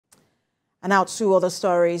And now two other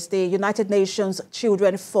stories. The United Nations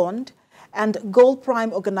Children Fund and Gold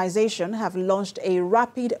Prime Organization have launched a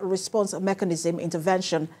rapid response mechanism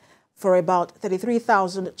intervention for about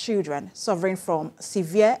 33,000 children suffering from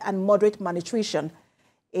severe and moderate malnutrition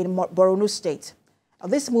in Borno State. Now,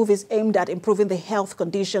 this move is aimed at improving the health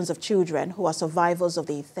conditions of children who are survivors of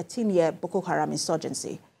the 13-year Boko Haram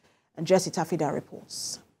insurgency. And Jesse Tafida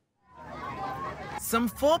reports. Some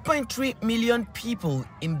 4.3 million people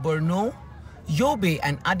in Borno, Yobe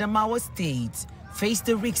and Adamawa states face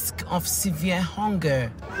the risk of severe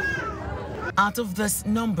hunger. Out of this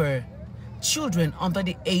number, children under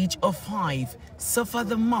the age of 5 suffer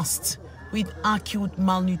the most with acute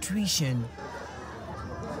malnutrition.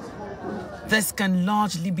 This can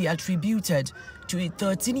largely be attributed to a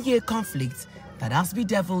 13-year conflict that has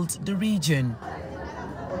bedeviled the region.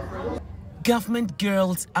 Government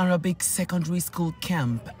Girls Arabic Secondary School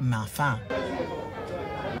Camp, Mafa.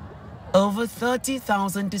 Over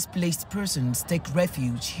 30,000 displaced persons take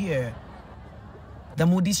refuge here. The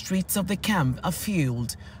muddy streets of the camp are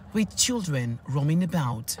filled with children roaming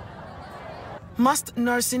about. Most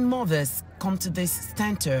nursing mothers come to this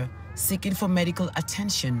center seeking for medical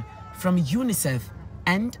attention from UNICEF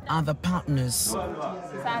and other partners.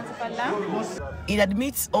 It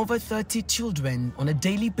admits over 30 children on a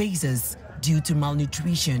daily basis due to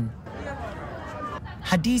malnutrition.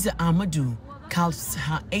 Hadiza Ahmadu carries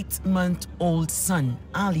her 8-month-old son,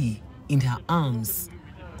 Ali, in her arms.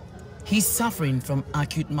 He's suffering from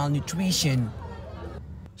acute malnutrition.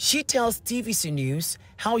 She tells TVC News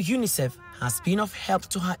how UNICEF has been of help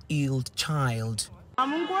to her ill child.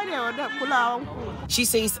 She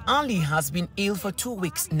says Ali has been ill for 2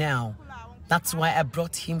 weeks now. That's why I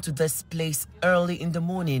brought him to this place early in the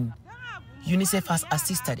morning. UNICEF has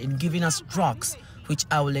assisted in giving us drugs, which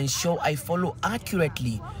I will ensure I follow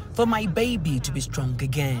accurately for my baby to be strong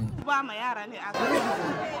again.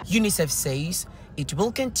 UNICEF says it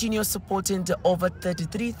will continue supporting the over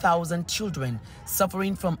 33,000 children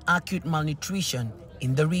suffering from acute malnutrition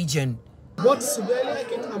in the region. Both severely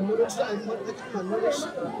acute and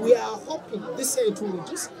malnourished, we are hoping this year to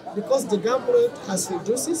reduce because the government has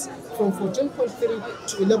reduced it from 14.3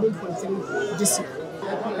 to 11.3 this year.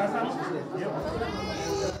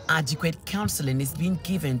 Adequate counseling is being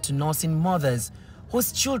given to nursing mothers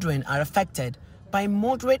whose children are affected by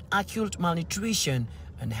moderate acute malnutrition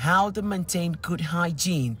and how to maintain good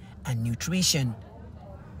hygiene and nutrition.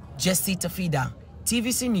 Jesse Tafida,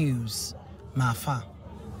 TVC News, Mafa.